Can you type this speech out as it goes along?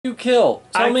You kill.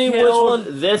 Tell me which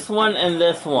one. This one and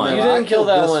this one. You didn't kill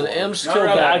that one. Imps killed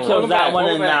that one. I killed that one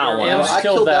and that one. Imps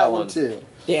killed that one too.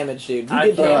 Damage, dude. I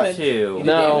did killed damage. two.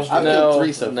 I've killed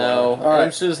 3 so far. No.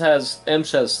 Alright.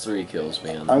 Imps has 3 kills,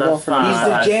 man. I'm going for He's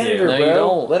the janitor, No, bro. you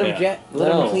don't.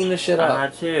 Let him clean the shit up. I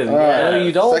had two. No,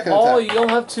 you don't. Second Paul, attack. you don't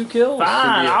have 2 kills.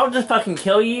 Fine, I'll just fucking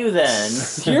kill you then.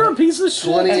 You're a piece of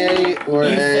shit. 28 or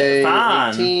a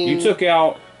Fine. 18. You took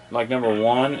out like number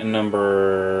 1 and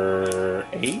number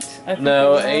 8. I think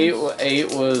No, 8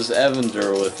 was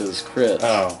Evander with his crit.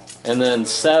 Oh. And then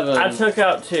 7. I took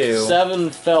out 2. 7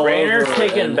 fell Rainer's over.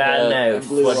 taking and, bad notes.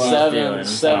 blew What up. he's doing.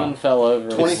 7 fell over.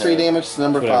 23 damage to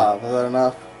number 5. Is that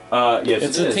enough? Yes,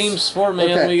 It's it a is. team sport, man.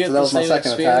 Okay, we get so that the was my same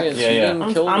second attack. experience. Yeah, You yeah.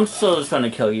 didn't kill I'm still just trying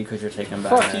to kill you because you're taking bad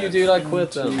Fuck you, notes. dude. I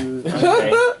quit then.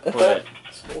 Okay, quit.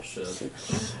 Bullshit.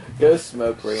 Go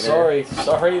smoke, Rainer. Sorry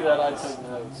that I took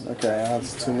notes. Okay,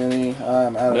 that's too many.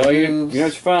 I'm out of No, you know moves. what you're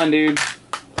fine, dude.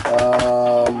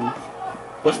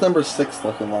 What's number 6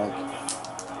 looking like?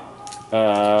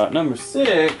 Number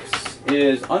 6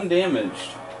 is undamaged.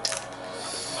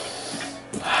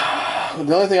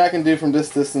 The only thing I can do from this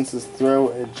distance is throw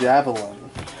a javelin.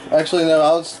 Actually, no,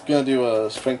 I was going to do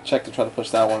a strength check to try to push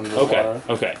that one into the water.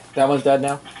 Okay. That one's dead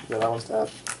now? Yeah, that one's dead.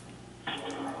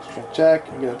 Strength check,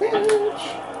 you get advantage.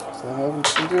 So I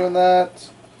haven't been doing that.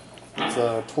 It's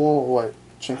a 12, wait,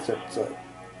 strength check. So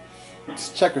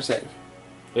it's check or save.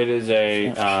 It is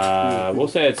a, we'll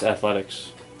say it's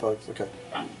athletics. Okay.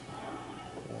 And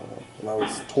that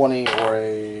was 20 or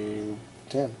a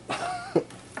 10.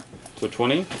 So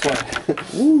 20?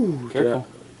 Ooh, Careful.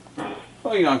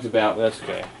 Well, you knocked about, but that's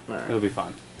okay. Alright. It'll be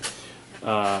fine.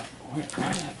 Where did it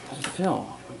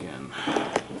fell again?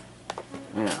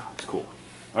 Yeah, it's cool.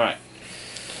 Alright.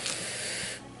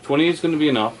 20 is going to be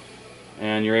enough,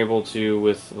 and you're able to,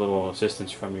 with a little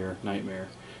assistance from your nightmare,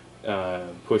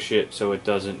 push it so it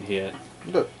doesn't hit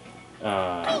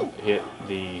hit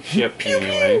the ship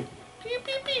anyway.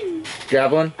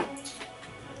 Javelin?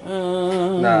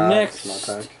 Next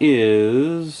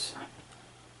is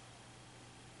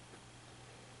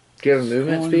Do you have a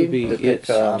movement going to speed? be Did its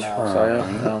no. turn. Sorry,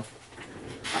 no.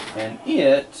 and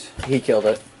it He killed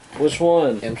it. Which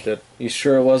one? Imp did. You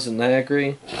sure it wasn't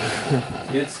Nagri?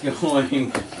 it's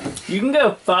going. You can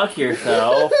go fuck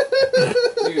yourself.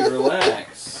 Dude,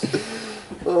 relax.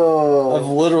 Oh. I've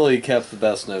literally kept the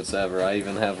best notes ever. I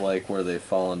even have like where they've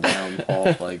fallen down.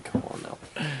 Paul, like, come on now.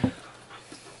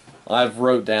 I've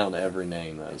wrote down every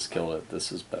name that has killed it.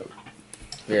 This is Boat.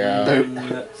 Yeah.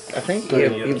 I think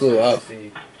he blew up.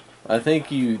 I think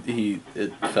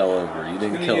it fell over. You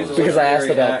didn't kill it. Because I asked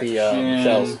about the Action.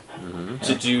 shells.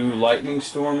 To do lightning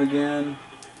storm again,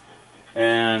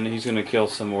 and he's gonna kill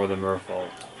some more of the merfolk.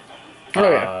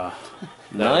 Okay.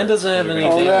 9 doesn't have any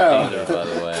Oh, damage no. either, by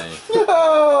the way.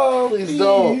 No, please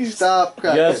don't. Stop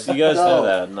cracking. You guys know No.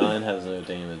 that. 9 has no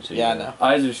damage either. Yeah, I know.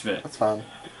 Eisenschmidt. That's fine.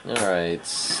 Alright,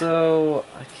 so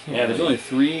I can't Yeah, there's really, only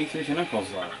three tentacles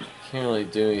left. can't really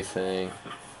do anything.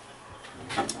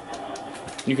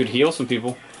 You could heal some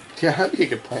people. Yeah, that'd be a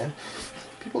good plan.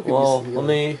 People could Well, use let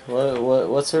me.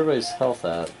 What's everybody's health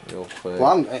at, real quick?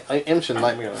 Well, I'm Imshin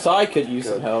Nightmare. Sai could use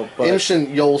some help, but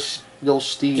Imshin, Yol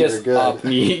Steed Just are good. up.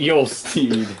 You'll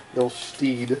steed. Yol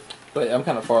Steed. but I'm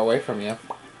kind of far away from you.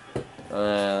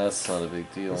 That's not a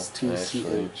big deal. That's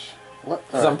Actually. TCH. What?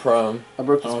 Because I'm prone. I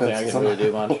broke I his don't think I pencils. can really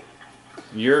do much.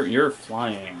 You're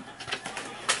flying.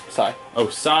 Sai. Oh,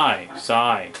 Psy.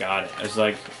 Got it. I was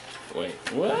like, wait,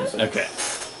 what? Okay.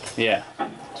 Yeah.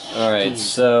 Alright,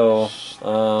 so,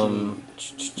 Well,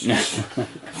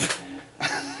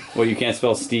 you can't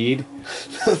spell steed?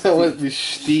 That would be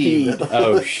Steed.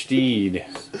 Oh, steed.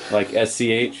 Like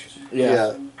SCH?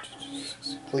 Yeah.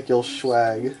 Like Yol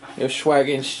Schwag. You're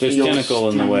swagging There's Steed. tentacle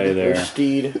in the way there.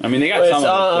 Steed. I mean, they got wait, some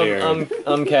of it clear.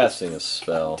 I'm casting a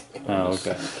spell. Oh,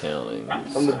 okay. Counting.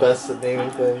 I'm the best at naming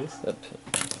things.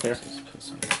 Here.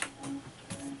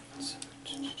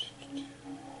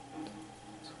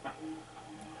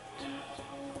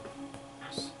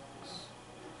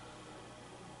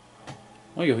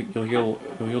 Oh, you'll heal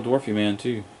Dwarfy Man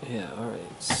too. Yeah,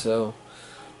 alright, so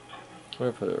I'm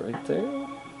gonna put it right there.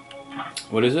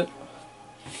 What is it?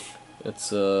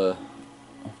 It's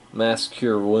Mass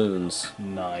Cure Wounds.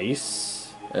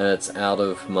 Nice. And it's out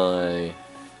of my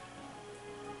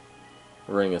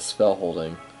Ring of Spell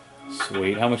Holding.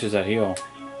 Sweet. How much does that heal?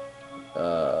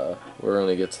 We're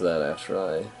gonna get to that after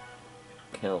I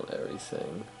count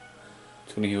everything.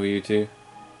 It's gonna heal you too.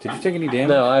 Did you take any damage?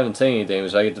 No, I haven't taken any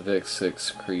damage. I get to pick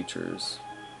 6 creatures.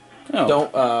 No.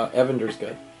 Don't, Evander's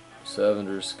good. So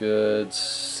Evander's good.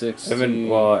 60. Evan,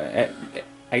 well,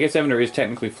 I guess Evander is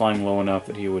technically flying low enough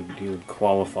that he would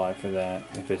qualify for that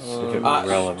if it was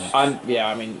relevant.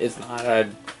 I mean, it's not a...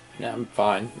 Yeah, I'm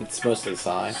fine. It's mostly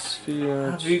psi.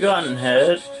 Have you gotten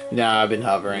hit? No, I've been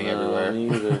hovering everywhere.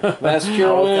 Mass I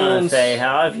Cure was gonna wounds. say,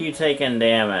 how have you taken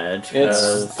damage? It's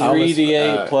 'Cause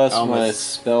 3d8 plus my almost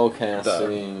spell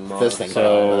casting. this thing.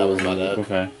 So that was about it.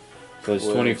 Okay. So it's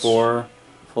Which- 24.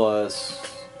 Plus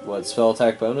what spell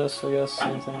attack bonus? I guess.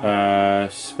 Same thing?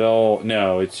 Spell.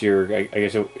 No, it's your. I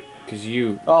guess because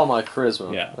you Oh, my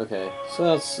charisma. Yeah. Okay,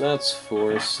 so that's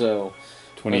 4. So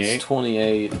 28. that's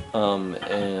 28.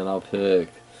 And I'll pick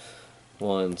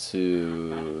 1,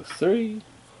 2, 3.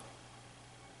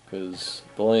 Because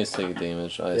Belane's taking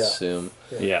damage, I assume.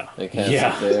 Yeah. I cast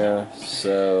it there.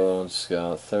 So just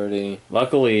got 30.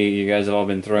 Luckily, you guys have all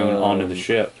been thrown onto the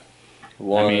ship.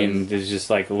 1, I mean, it's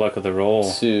just like the luck of the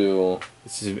roll. 2.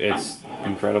 It's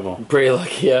incredible. Pretty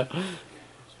lucky, yeah.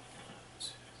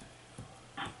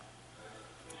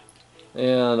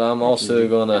 And I'm also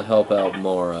gonna help out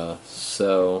Mora.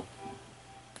 So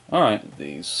All right.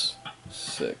 these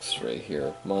 6 right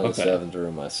here. Minus Okay. 7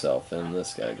 through myself, and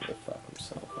this guy can go fuck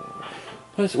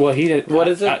himself. Well, he did. What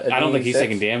is it? I don't think he's 26?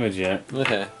 taking damage yet.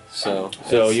 Okay, so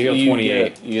You get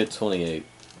 28. You get 28.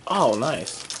 Oh,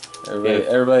 nice.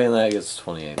 Everybody in that gets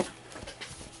 28.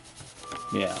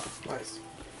 Yeah. Nice.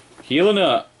 Healing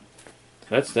up.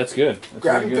 That's good. That's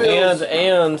Grabbing really good.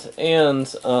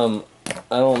 And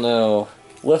I don't know.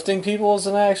 Lifting people is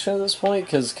an action at this point,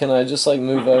 because can I just like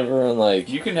move over and like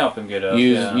You can help him get up.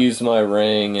 use my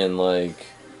ring and like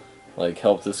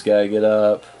help this guy get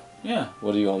up? Yeah.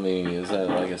 What do you want me? Is that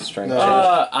like a strength No.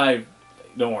 check? I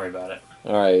don't worry about it.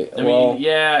 All right. I well, mean,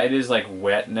 yeah, it is like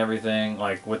wet and everything,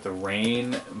 like with the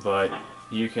rain, but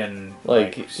you can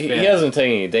like he spend- hasn't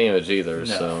taken any damage either. No,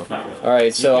 So not really. all right.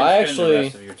 You So can I spend the actually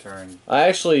rest of your turn. I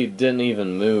actually didn't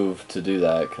even move to do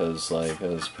that because like it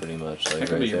was pretty much like That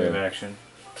could be right your move there. action.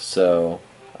 So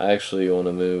I actually want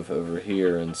to move over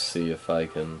here and see if I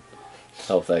can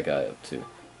help that guy up too.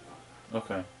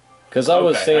 Okay. Because I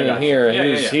was Okay, I standing got you. here, Yeah,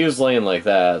 and yeah. he was laying like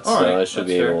that, so Alright, I should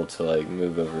be that's fair. able to like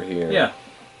move over here. Yeah.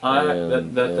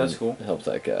 and That's cool. Help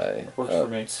that guy Works up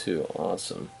for me. too.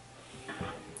 Awesome.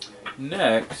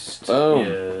 Next Boom.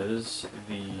 is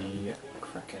the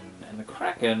Kraken, and the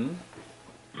Kraken,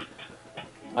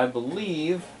 I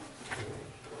believe,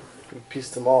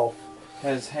 Pieced them off.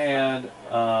 has had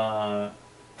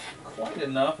quite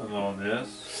enough of all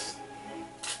this.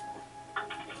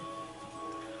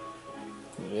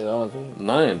 Yeah, that was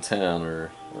 9 and 10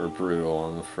 are brutal,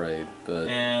 I'm afraid, but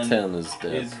And 10 is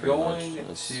dead. is pretty going much.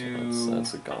 That's, to-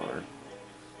 that's a goner.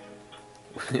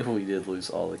 We did lose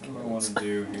all the What do I want kills. to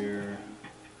do here?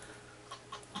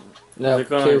 No, They're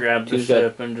gonna two- grab the two's good.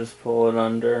 ship and just pull it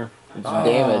under. It's Oh,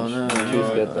 damage. no. Two's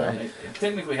good though. It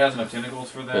technically has enough tentacles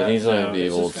for that. But he's not so gonna be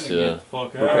it's able just to gonna get the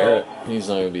fuck repair out. it. He's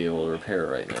not gonna be able to repair it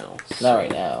right now. Not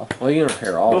right now. Well, you can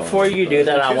repair all. Before of them, you do but-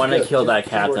 that, I She's want to good. kill that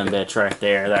She's captain working. bitch right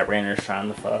there. That Rainer's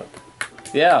trying to fuck.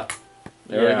 Yeah.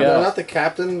 There Yeah. we No, go. not the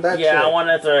captain. That Yeah, I chick.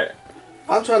 wanted to.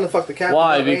 I'm trying to fuck the captain.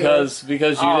 Why? not me. Because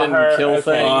you Oh, didn't her, kill okay.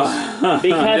 things.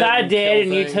 Because I didn't did,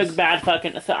 and kill you things. took bad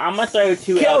fucking. So I'm gonna throw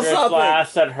 2 Kill Eldritch something!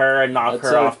 Blasts at her and knock I her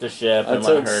took- off the ship I and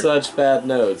took let her. such bad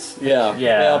notes. Yeah.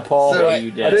 Yeah. Paul. So,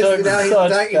 you did. I This- took now he's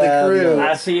such attacking the bad crew. notes.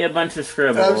 I see a bunch of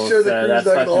scribbles. I'm sure the so crew's that's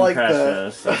not gonna fucking like that.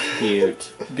 precious. That's cute.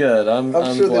 Good. I'm I'm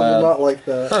sure they will glad. not like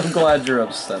that. I'm glad you're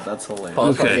upset. That's hilarious.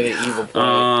 Paul's Okay. probably get an evil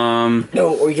point.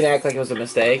 No, or you can act like it was a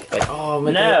mistake. Like, oh,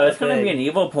 I'm No, it's gonna be an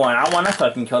evil point. I want to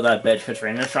fucking kill that bitch because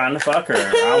Rainer's trying to fuck her.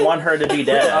 I want her to be I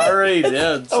dead. already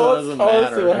did, so it doesn't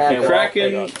let's see what matter. happens.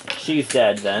 Kraken, She's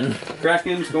dead then.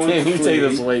 Kraken's going Damn, to you take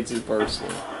this flee. way too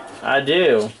personally. I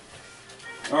do.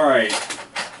 All right.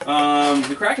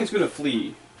 The Kraken's going to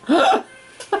flee.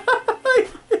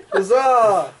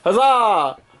 Huzzah!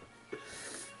 Huzzah!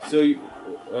 So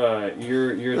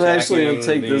you're I'm actually gonna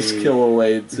attacking take this the- kill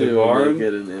away too. bard? And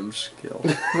get an imsh kill.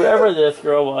 Whoever this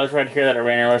girl was right here that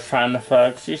Rainer was trying to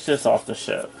fuck, she's just off the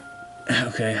ship.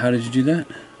 Okay, how did you do that?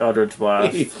 Eldritch He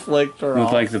Blast. flicked her With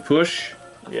off. like the push.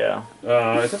 Yeah. Is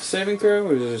that a saving throw,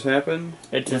 or does this happen?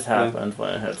 It just happens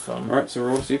when it hits them. All right, so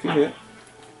roll to see if you hit.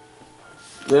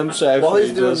 Imsh actually While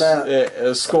he's doing just that-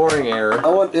 a scoring error. I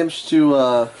want Imsh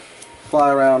to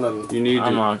fly around and You need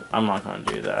I'm to. not gonna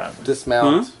do that.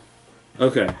 dismount.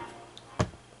 Okay. I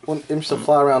want Imsh to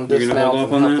fly around, You're gonna dismount, hold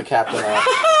and off on help that? the captain out.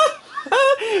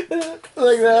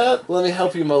 Like that. Let me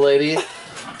help you, my lady.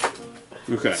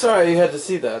 Okay. Sorry, you had to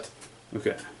see that.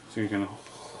 Okay. So you're gonna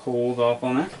hold off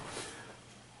on that.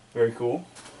 Very cool.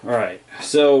 All right.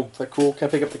 So Is that cool? Can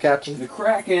I pick up the captain? the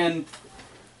Kraken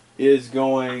is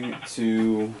going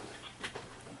to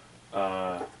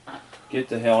get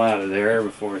the hell out of there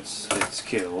before it's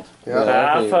killed. Yeah.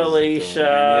 Bye,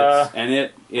 Felicia. And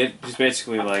it just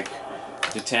basically like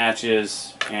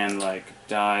detaches and like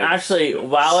dives. Actually,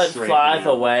 while it straight flies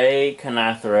down. away, can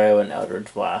I throw an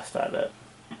Eldritch Blast at it?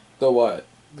 The what?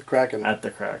 The Kraken. At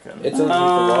the Kraken. It's underneath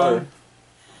the water.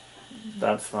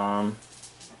 That's fine.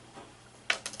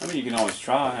 I mean, you can always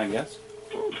try, I guess.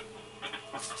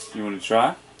 You want to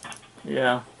try?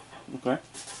 Yeah. Okay.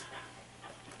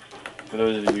 For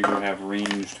those of you who have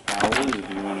ranged powers, if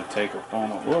you want to take a phone,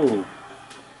 whoa.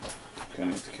 Kind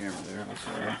of hit the camera there. I'm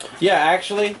sorry. Yeah,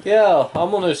 actually, yeah, I'm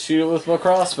gonna shoot it with my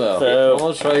crossbow. So- I'm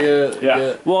gonna try to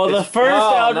get. Well, the first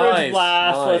Oh, Eldritch nice,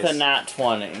 Blast was nice. a nat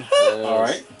 20. All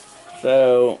right.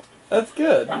 So That's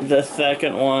good. the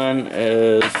second one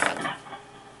is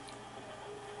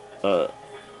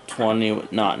 20,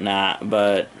 not nat,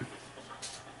 but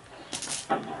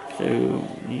so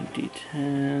need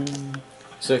D10.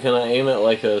 So can I aim at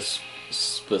like a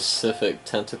specific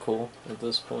tentacle at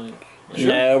this point?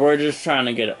 No, we're just trying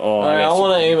to get it all. Alright, I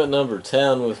want to aim at number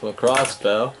 10 with my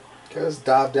crossbow. Okay, let's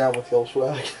dive down with the old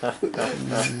swag.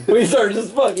 We start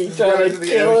just fucking Go trying to to the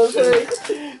kill ocean.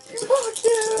 us.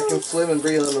 I can swim and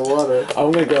breathe underwater.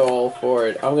 I'm gonna go all for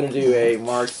it. I'm gonna do a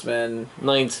marksman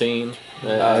 19.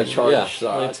 charge yeah,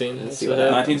 shot. 19. Let's That's see a what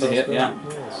hit. happens. 19's a hit, yeah.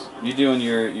 Nice. You doing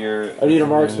your I need a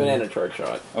marksman and a charge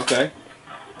shot. okay.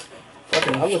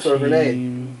 Okay, I'm gonna throw a grenade.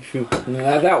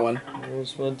 Not that one.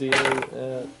 Where's my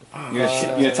D8 at? You're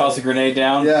gonna toss a grenade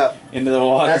down Yeah, into the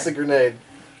water. that's a grenade.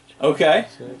 Okay.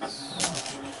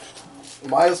 6,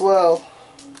 Might as well.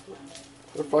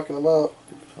 They're fucking them up.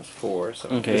 4. So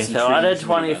Okay, Listen, so I did trees,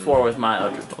 24 with my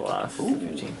Eldritch Blast.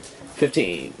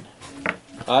 15.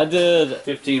 I did.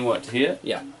 15 what to hit?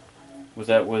 Yeah. Was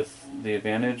that with the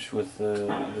advantage with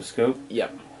the scope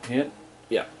Yep. hit?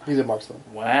 He did marksman.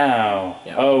 Wow.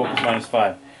 Yeah. Oh, it's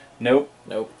 -5. Nope.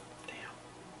 Nope.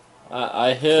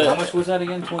 I hit. How much was that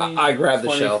again? 20. I grabbed the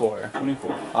 24.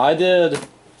 24. I did.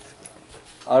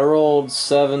 I rolled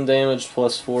 7 damage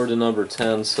plus 4 to number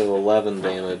 10, so 11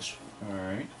 damage. All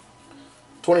right.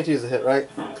 22 is a hit, right?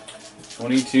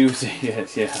 22 is a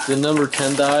hit. Yeah. Did number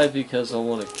 10 die because I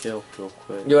want to kill real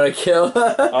quick? You wanna kill?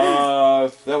 That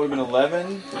would have been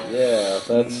 11. Yeah,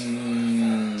 that's.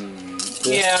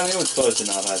 Yeah, I mean it was close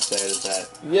enough. I'd say that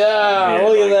Yeah, Yeah,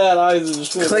 look like- at that. I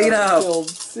just Clean up. killed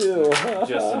too.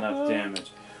 just enough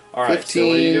damage. All right. So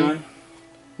what are you 15. doing?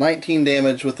 19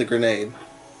 damage with the grenade.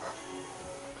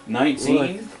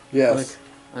 19. Yes.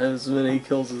 I have as many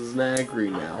kills as Nagri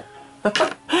now.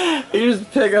 You're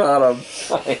just picking on him.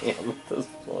 I am at this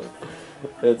point.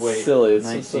 It's Wait, silly.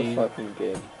 It's just a 19. fucking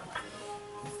game.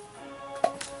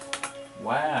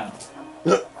 Wow.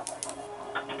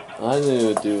 I knew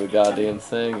it'd do a goddamn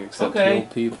thing except Okay. kill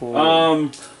people.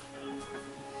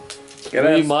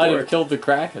 We might have killed the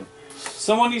Kraken.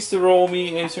 Someone needs to roll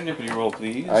me a serendipity roll,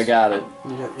 please. I got it.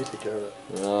 You take care of it.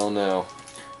 Oh no.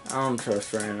 I don't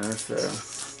trust Rainer, so.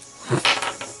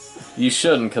 You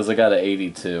shouldn't, because I got an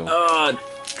 82. Oh,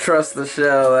 trust the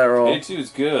show, that roll. 82 is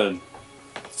good.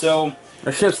 So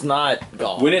The ship's not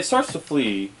gone. when it starts to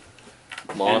flee,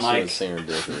 Moss like- and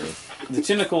serendipity. the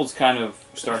tentacles kind of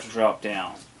start to drop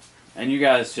down, and you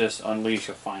guys just unleash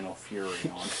a final fury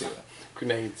onto it.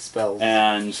 Grenade spells.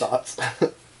 And Shots.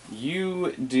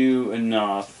 you do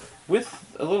enough with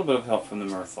a little bit of help from the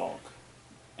merfolk,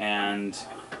 and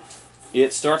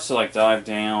it starts to like dive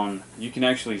down. You can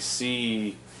actually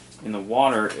see in the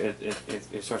water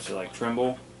it starts to like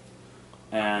tremble,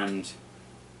 and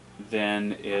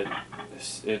then it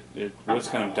what's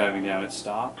kind of diving down. It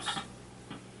stops.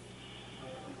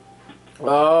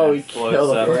 Oh, And we floats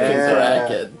killed up a to the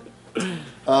freaking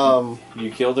kraken.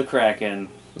 You killed the kraken.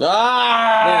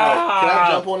 Ah! Can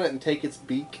I jump on it and take its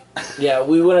beak? Yeah,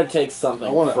 we want to take something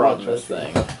I wanna from try this to-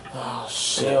 thing. Oh,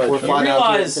 shit. You know, Or it's- fly down to it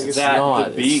and realize take its that not,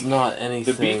 the beak it's not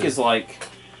anything. The beak is like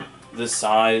the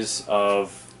size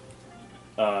of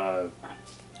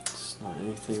It's not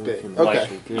anything big. we can Okay.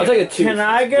 actually do. I'll take a tooth. Can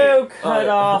I It's go big. cut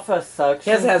off a suction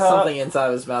He has to have cup? something inside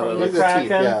of his mouth. From Look the at the teeth,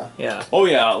 Kraken? yeah. Yeah. oh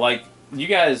yeah, like you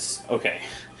guys. Okay,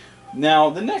 now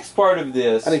the next part of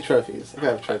this I need trophies. I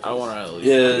gotta have trophies. I want to at least.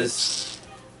 is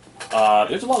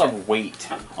there's a lot of weight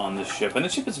on this ship, and the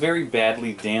ship is very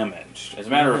badly damaged. As a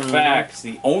matter of fact,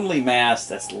 the only mast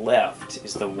that's left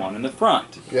is the one in the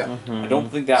front. Yeah. I don't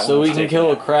think that So one was we can taken kill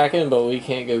a out. Kraken, but we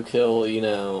can't go kill, you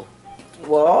know,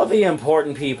 Well, all the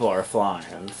important people are flying,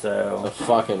 a so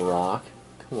fucking rock.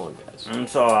 Come on, guys.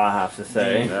 that's all I have to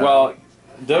say. Well,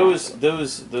 those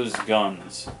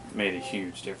guns made a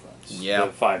huge difference. Yeah.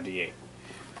 The 5d8.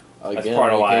 Again,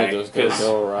 part of we why, can't just go 'cause-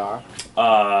 kill a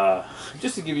rock.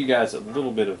 Just to give you guys a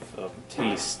little bit of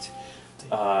taste,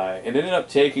 It ended up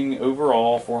taking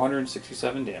overall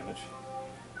 467 damage.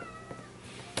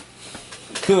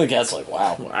 The cat's like,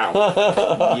 wow.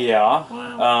 Wow. Yeah.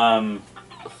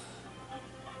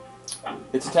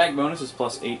 Its attack bonus is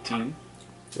plus 18.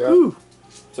 Yeah.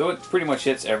 So it pretty much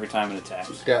hits every time it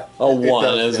attacks. Yeah. A it 1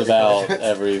 does is every about time.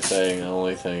 everything. The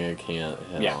only thing it can't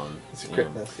hit Yeah. on. It's a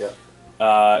crit miss,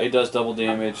 yeah. It does double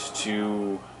damage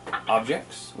to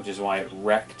objects, which is why it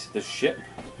wrecked the ship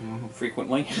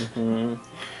frequently.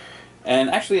 And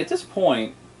actually, at this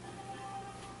point,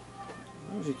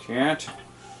 where's your cat?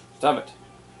 Stop it.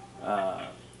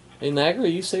 Hey,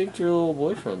 Nagra, you saved your little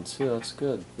boyfriend too. That's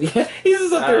good. Yeah, he's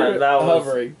just up there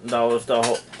hovering. That was the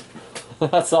whole.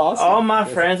 That's awesome. All my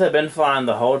friends have been flying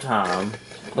the whole time.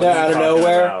 Then out of Talking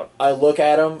nowhere, about- I look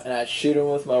at him and I shoot him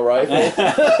with my rifle. That's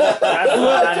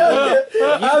what I need. You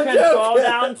I'm can joking. fall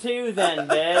down too, then,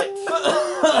 bitch.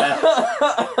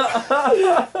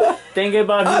 Think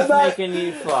about who's making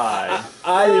you fly.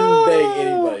 I didn't bang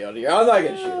anybody on here. I'm not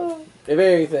gonna shoot him. If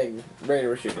anything, Brady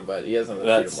was shooting, but he has nothing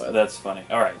to shoot him with. That's funny.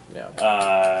 All right.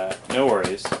 Yeah. No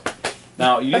worries.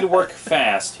 Now, you need to work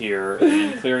fast here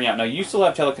in clearing out. Now, you still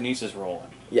have telekinesis rolling.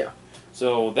 Yeah.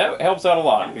 So that helps out a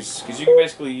lot because you can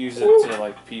basically use it to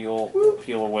like peel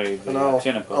away the And I'll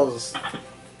tentacles.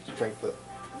 just drink the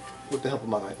with the help of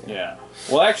my knife. Yeah.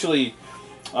 Well, actually,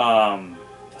 some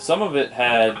of it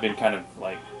had been kind of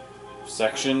like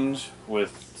sectioned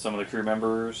with some of the crew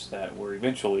members that were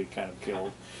eventually kind of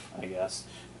killed, I guess.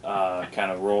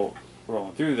 Kind of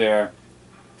rolling through there,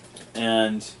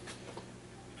 and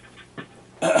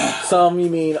Some, you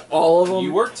mean all of them?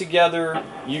 you work together.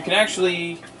 You can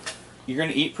actually. You're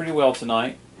going to eat pretty well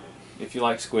tonight, if you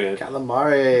like squid.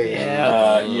 Calamari.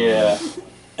 Yeah.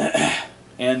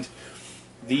 And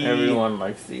Everyone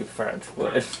likes the French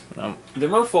squid. the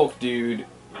merfolk dude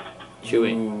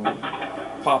who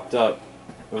popped up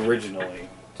originally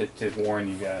to warn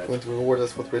you guys Going to reward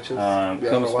us with riches.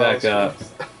 comes back up.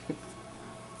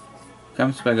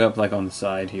 Comes back up like on the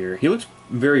side here. He looks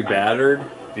very battered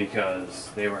because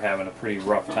they were having a pretty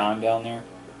rough time down there.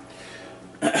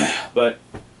 But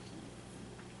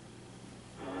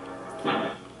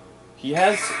he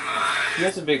has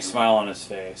a big smile on his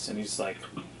face, and he's like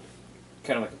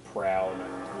kind of like a proud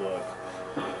look.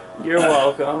 You're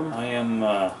welcome. I am,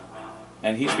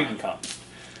 and he's speaking common.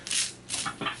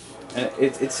 And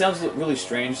it sounds really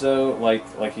strange though,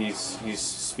 like he's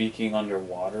speaking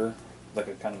underwater, like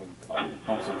a kind of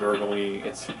almost a gurgly.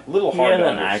 It's a little He hard has to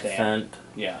an understand. accent.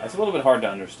 Yeah, it's a little bit hard to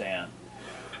understand.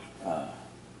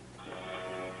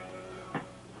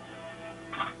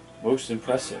 Most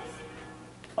impressive.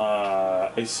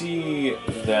 I see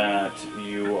that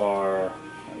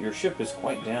your ship is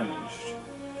quite damaged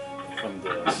from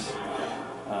this.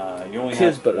 You only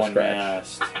Tis have but a one scratch.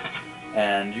 mast,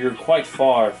 and you're quite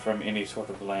far from any sort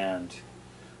of land.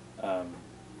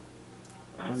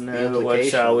 No, what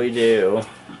shall we do?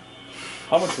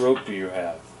 How much rope do you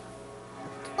have?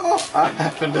 Oh, I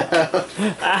happen to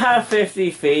have I have 50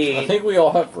 I feet. think we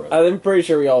all have rope. I'm pretty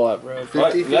sure we all have rope.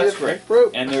 50 That's feet great. of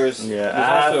rope. And there's Yeah,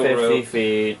 I have also 50 rope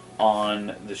feet.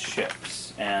 on the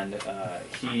ships, and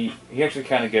he actually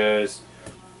kind of goes.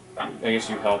 I guess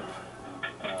you help.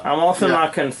 I'm also Yeah.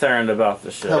 not concerned about the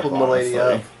ship. Helping the lady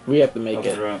honestly. up. We have to make help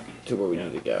it her up. to where we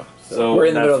need to go. So we're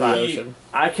in the middle of that's the fine. ocean.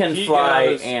 I can He fly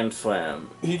goes- and swim.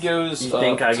 He goes. You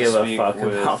think I to give a speak fuck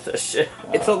with, about this shit?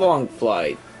 It's a long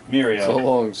flight. It's a Miriam,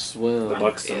 long swim. the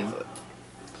buxom.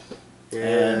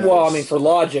 Yeah. Well, I mean, for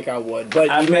logic, I would, but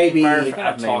I've you may made be Murph- Kind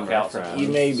of I've made talk Murph out friends. you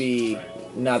may be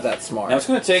not that smart. Now it's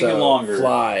going to take you So, longer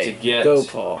fly, to get. Go,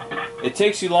 Paul. It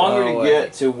takes you longer Fly to away.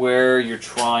 get to where you're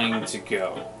trying to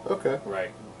go. Okay.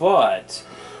 Right. But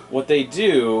what they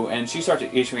do, and she starts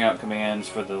issuing out commands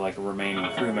for the remaining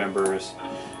crew members.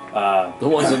 The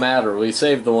ones that matter. We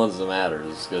saved the ones that matter.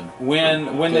 It's good. When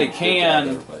Good- they good job, can,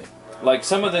 everybody. like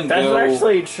some of them That's go.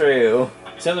 actually true.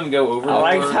 Some of them go I overboard.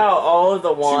 liked how all of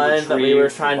the ones that we were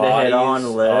retrieve trying the to hit bodies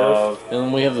on live. of- And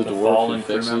then we have the The dwarf who fallen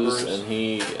crew fixes, members, and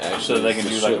he actually so they can is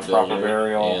do, the like, a ship proper builder,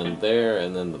 burial. and there,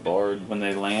 and then the bard. when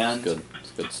they land. It's good.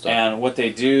 It's good stuff. And what they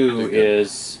do They're good.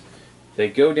 is they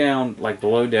go down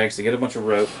below decks. They get a bunch of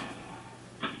rope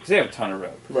because they have a ton of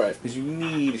rope. Right. Because you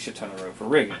need a shit ton of rope for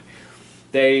rigging.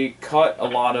 They cut a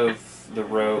lot of the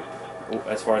rope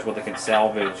as far as what they can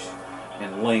salvage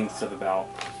in lengths of about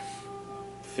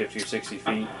 50 or 60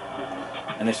 feet,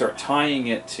 and they start tying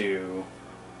it to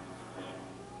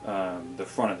the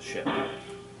front of the ship.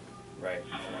 Right,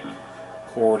 like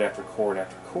cord after cord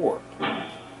after cord,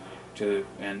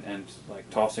 and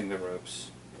tossing the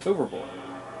ropes overboard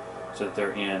so that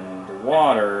they're in the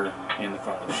water in the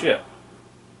front of the ship.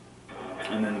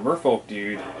 And then the merfolk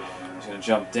dude he's going to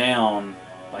jump down,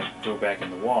 like go back in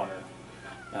the water.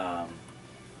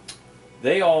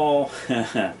 They all,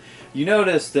 you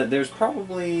notice that there's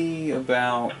probably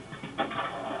about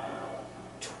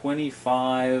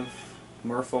 25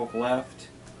 merfolk left.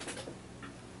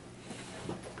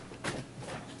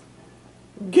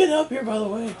 Get up here, by the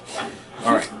way.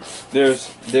 All right, there's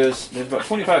about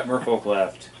 25 merfolk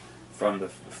left from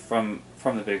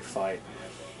the big fight.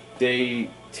 They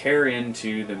tear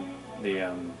into the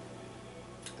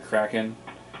kraken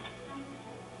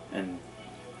and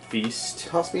feast.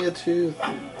 Toss me a tooth.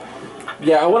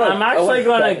 Yeah, I want to. I'm actually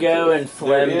going to go and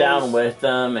swim There down is- with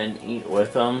them and eat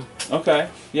with them. Okay,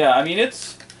 yeah, I mean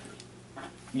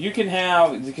you can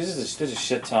have, because there's a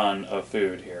shit ton of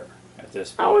food here at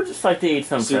this point. I would just like to eat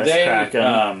some So fresh they,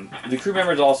 kraken. the crew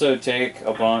members also take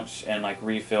a bunch and like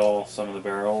refill some of the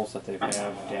barrels that they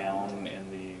have down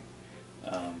in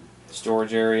the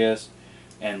storage areas,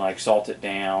 and like salt it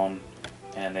down,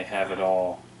 and they have it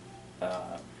all,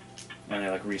 and they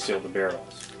like reseal the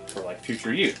barrels for like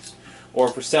future use, or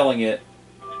for selling it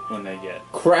when they get.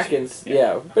 Krakens.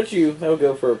 Yeah, bet you they'll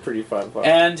go for a pretty fine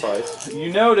And price.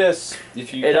 you notice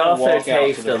if you It kinda also walk out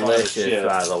tastes to the front of the delicious, ship,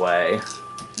 by the way.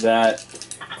 that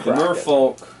the Kraken.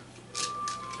 merfolk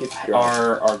It's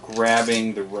dry. are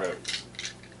grabbing the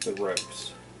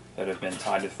ropes that have been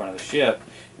tied to the front of the ship,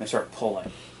 and they start pulling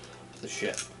the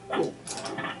ship. Cool.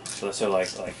 So like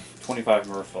 25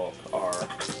 merfolk are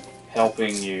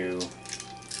helping you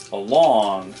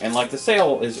along, and like the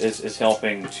sail is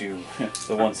helping to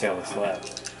the one sail that's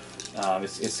left.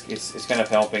 It's kind of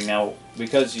helping now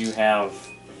because you have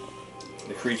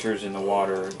the creatures in the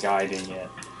water guiding it.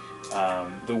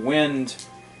 The wind,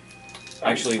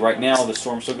 actually, right now the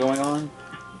storm's still going on,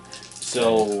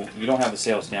 so you don't have the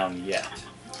sails down yet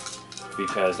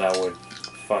because that would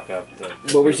fuck up the.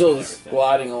 But we're still everything.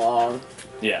 gliding along.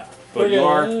 Yeah, but you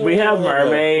are. We have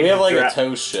mermaids. We have like dra- a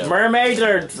tow ship. Mermaids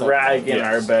are dragging Yes.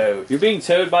 our boat. You're being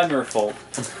towed by merfolk.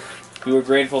 You were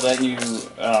grateful that you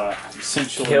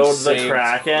essentially Killed the saved,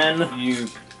 kraken.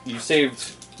 You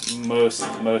saved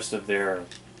most of their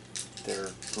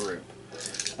group.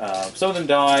 Some of them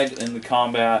died in the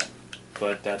combat,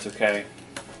 but that's okay.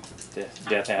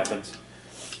 Death happens.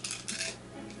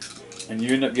 And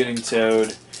you end up getting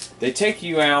towed. They take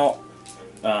you out.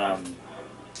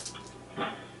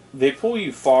 They pull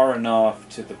you far enough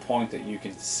to the point that you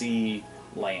can see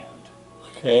land.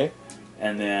 Okay.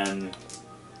 And then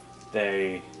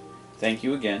they thank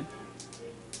you again,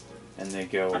 and they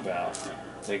go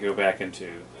back into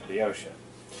the ocean,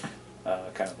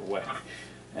 kind of away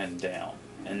and down.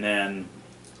 And then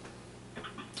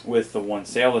with the one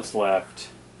sail that's left,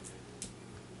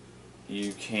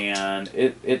 you can.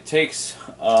 It takes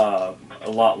a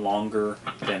lot longer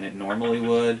than it normally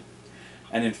would,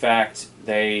 and in fact,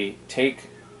 they took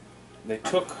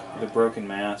the broken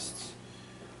masts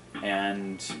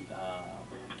and.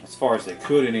 As far as they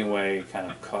could anyway,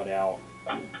 kind of cut out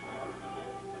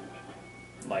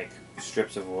like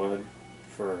strips of wood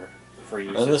for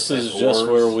use. And this as is just oars.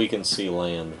 where we can see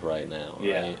land right now, right?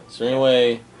 Yeah. Is there any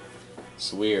way,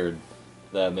 it's weird,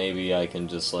 that maybe I can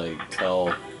just like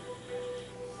tell,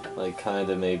 like kind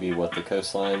of maybe what the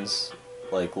coastlines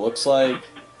like looks like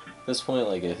at this point,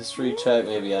 like a history check,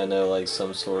 maybe I know like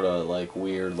some sort of like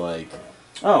weird like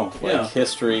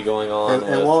history going on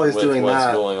And while he's with doing what's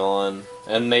that- going on,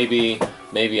 and maybe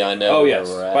I know Oh where yes.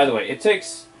 we're at. By the way, it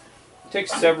takes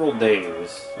several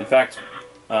days. In fact,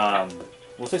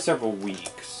 we'll say several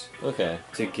weeks Okay.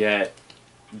 to get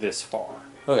this far.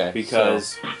 Okay.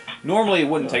 Because normally it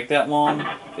wouldn't take that long.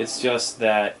 It's just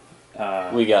that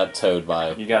we got towed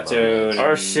by. you got towed.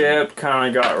 Our ship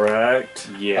kind of got wrecked.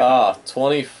 Yeah.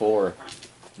 24.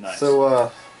 Nice.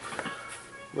 So,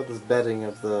 what is betting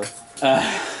of the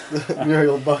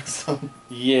Muriel Buxom?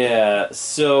 Yeah.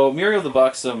 So Muriel the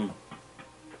Buxom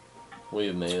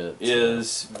We made it.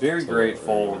 is very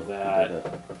grateful that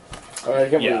I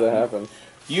can't Yeah. believe that happened.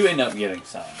 you end up getting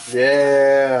some.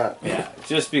 Yeah. Yeah.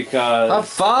 Just because. High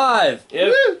five!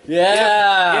 If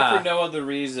Yeah! for no other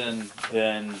reason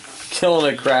than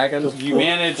Killing a kraken. you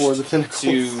managed For the tentacles.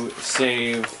 to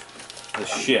save the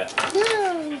ship,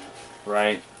 Yeah.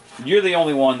 right? You're the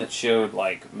only one that showed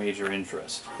like major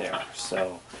interest there,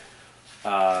 so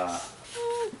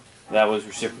that was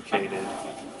reciprocated,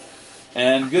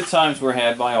 and good times were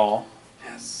had by all.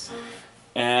 Yes.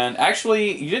 And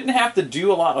actually, you didn't have to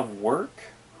do a lot of work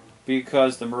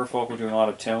because the merfolk were doing a lot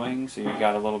of towing, so you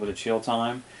got a little bit of chill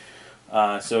time.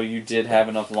 So you did have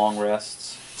enough long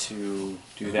rests to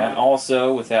do that.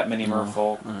 Also, with that many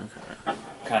merfolk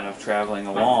kind of traveling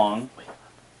along,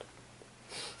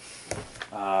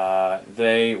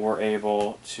 they were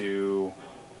able to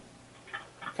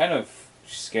kind of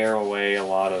scare away a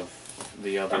lot of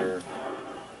the other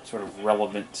sort of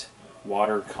relevant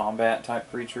water combat type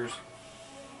creatures.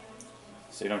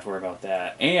 So you don't have to worry about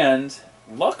that. And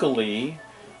luckily,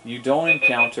 you don't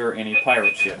encounter any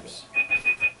pirate ships.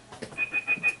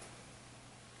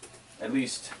 At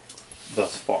least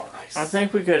thus far. I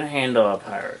think we could handle a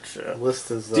pirate ship.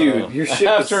 List is Dude, your ship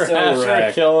after is so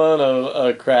wrecked. killing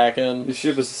a kraken. Your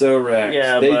ship is so wrecked.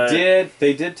 Yeah,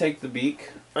 they did take the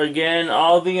beak. Again,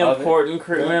 all the important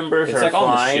crew members It's are like on the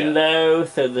flying ship. though,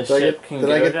 so the Did I ship get- can did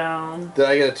I go get- down. Did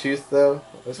I get a tooth though?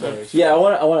 That's nice. Yeah, I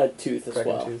want a tooth as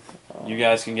Kraken well. tooth. You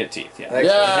guys can get teeth, yeah. Excellent.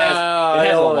 It has I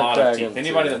a want lot of kraken teeth.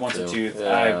 Anybody too, that wants a too. tooth,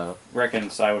 Yeah. I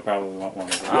reckon I would probably want one.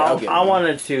 I'll get I one. want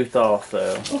a tooth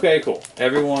also. Okay, cool.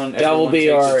 Everyone That will be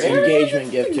takes our a tooth.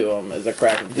 engagement gift to him as a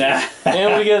Kraken. Nah.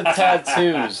 And we get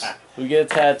tattoos. We get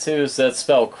tattoos that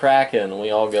spell Kraken. We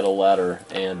all get a letter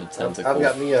and a tentacle. I've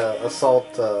got me a assault.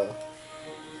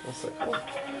 What's it called?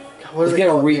 God, what do Let's they get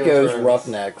a call it in Game of Rico's Thrones?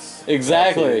 Roughnecks.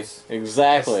 Exactly. tattoos.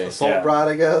 Exactly. Assault Yeah. Bride,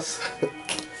 I guess.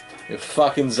 You're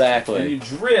fucking And exactly. you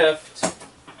drift,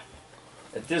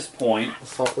 at this point,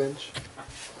 Assault winch.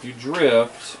 you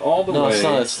drift all the No, way.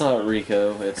 it's not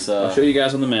Rico. It's I'll show you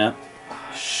guys on the map.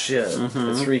 shit.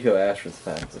 Mhm. It's Rico Ashford's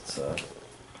fact. It's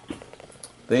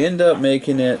They end up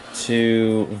making it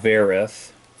to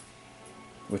Vareth,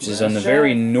 which is on the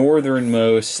very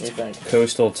northernmost Yeah, thank you.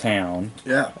 coastal town.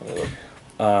 Yeah.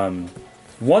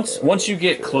 Once you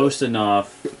get close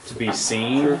enough to be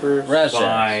seen Razjack.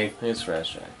 by It's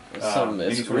Razjack. It's any something.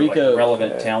 It's sort of, Rico. like,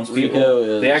 relevant townspeople, Rico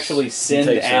is. they actually send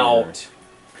takes out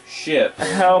ships.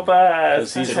 Help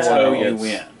us! Because he's to the tow one you who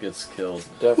in. gets killed.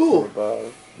 Ooh.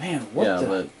 above. Man, what Yeah, the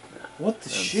but what the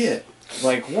that's- shit?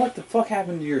 Like, what the fuck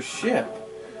happened to your ship?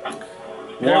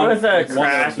 There was a feature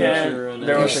kraken. and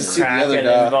There You was should a see the other kraken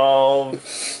guy. involved.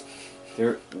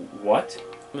 There, what?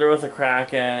 There was a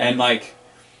kraken. And like,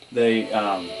 they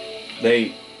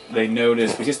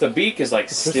notice because the beak is like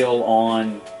still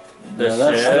on the yeah,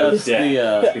 that's, ship. that's deck.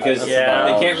 the because that's Yeah.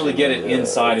 they can't really get it Yeah,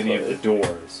 inside that's any of the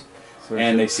doors.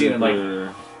 And they see it in, like-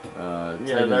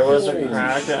 Yeah, there was a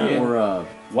kraken. Or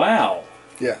Wow.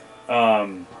 Yeah.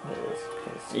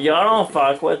 Y'all don't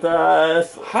fuck with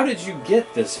us How did you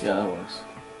get this yeah, that far? works.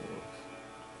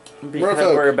 because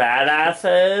Merfolk. we're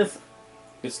badasses.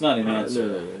 It's not an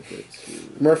answer.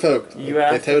 Merfolk. You they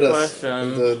asked towed the us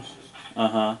question. into,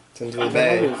 Uh-huh. into the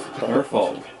bay.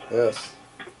 Merfolk. Yes.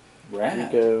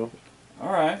 Rad. Rico.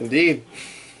 Alright. Indeed.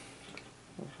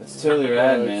 That's totally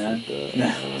rad, man.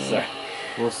 Sorry.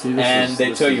 Well, see, this And is, they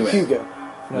this tow you is- in. Hugo.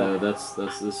 No, this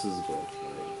is good.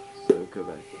 So go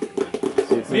back. See if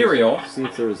there's- Muriel See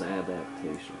if there's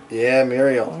adaptation. Yeah,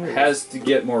 Muriel. has to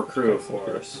get more crew, of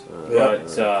course. Yeah.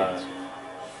 But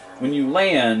when you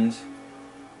land,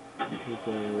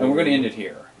 and we're gonna end it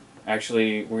here.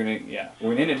 Actually, we're gonna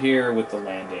end it here with the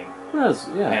landing. Yeah,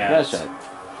 Yes. Razjack.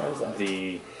 What is that?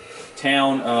 The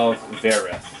town of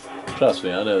Vareth. Trust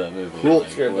me, I know that movie. Cool.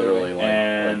 Like, literally, like,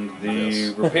 And like the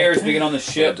this. repairs begin on the It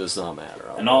ship does not matter.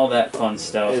 and all that fun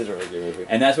stuff. It is a really good movie.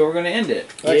 And that's where we're gonna end it.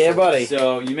 Yeah, buddy.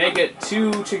 So you make it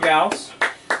to Chagaus,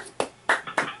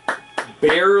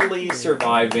 barely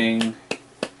surviving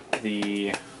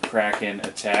the Kraken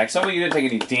attack. Some of you didn't take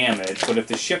any damage, but if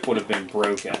the ship would have been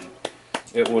broken,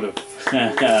 it would have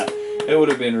it would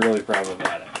have been really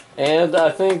problematic. And I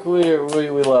think we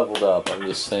leveled up. I'm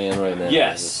just saying right now.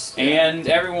 Yes, and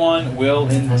everyone will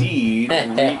indeed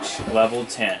reach level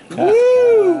 10.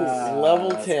 Woo!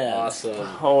 Level 10. Awesome.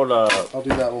 Hold up. I'll do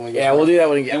that when we get Yeah, we'll do that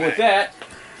when we get And with back.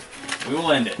 that, we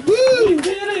will end it. We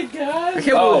did it, guys. I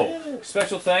can't Oh,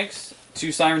 special thanks to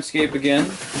Syrinscape again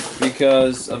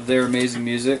because of their amazing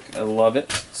music. I love it.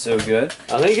 So good.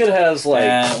 I think it has like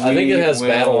And I think we it has will-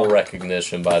 battle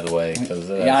recognition, by the way. Cause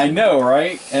Yeah, I know,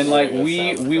 right? And like Yeah,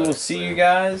 we sound will effects, see so. you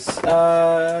guys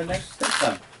next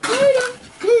time.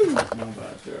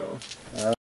 Bye, Joe.